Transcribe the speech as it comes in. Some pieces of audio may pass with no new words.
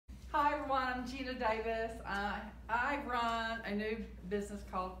everyone, I'm Gina Davis. I run a new business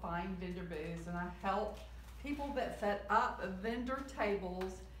called Find Vendor Booths, and I help people that set up vendor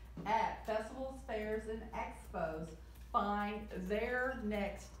tables at festivals, fairs, and expos find their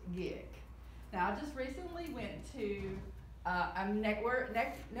next gig. Now, I just recently went to a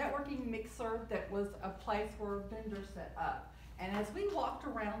networking mixer that was a place where vendors set up. And as we walked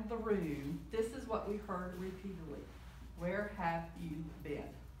around the room, this is what we heard repeatedly. Where have you been?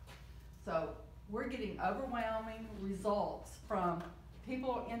 So we're getting overwhelming results from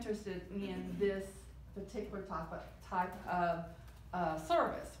people interested in this particular type of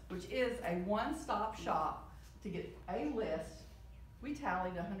service, which is a one-stop shop to get a list. We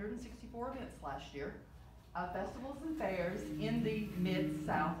tallied 164 events last year, festivals and fairs in the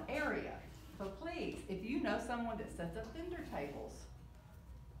Mid-South area. So please, if you know someone that sets up vendor tables,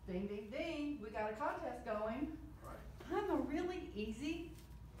 ding, ding, ding, we got a contest going. I'm a really easy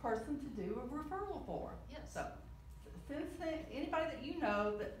person to do a referral for. Yes. So, since then, anybody that you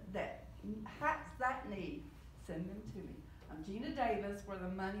know that has that need, send them to me. I'm Gina Davis, where the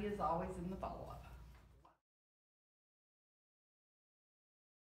money is always in the follow-up.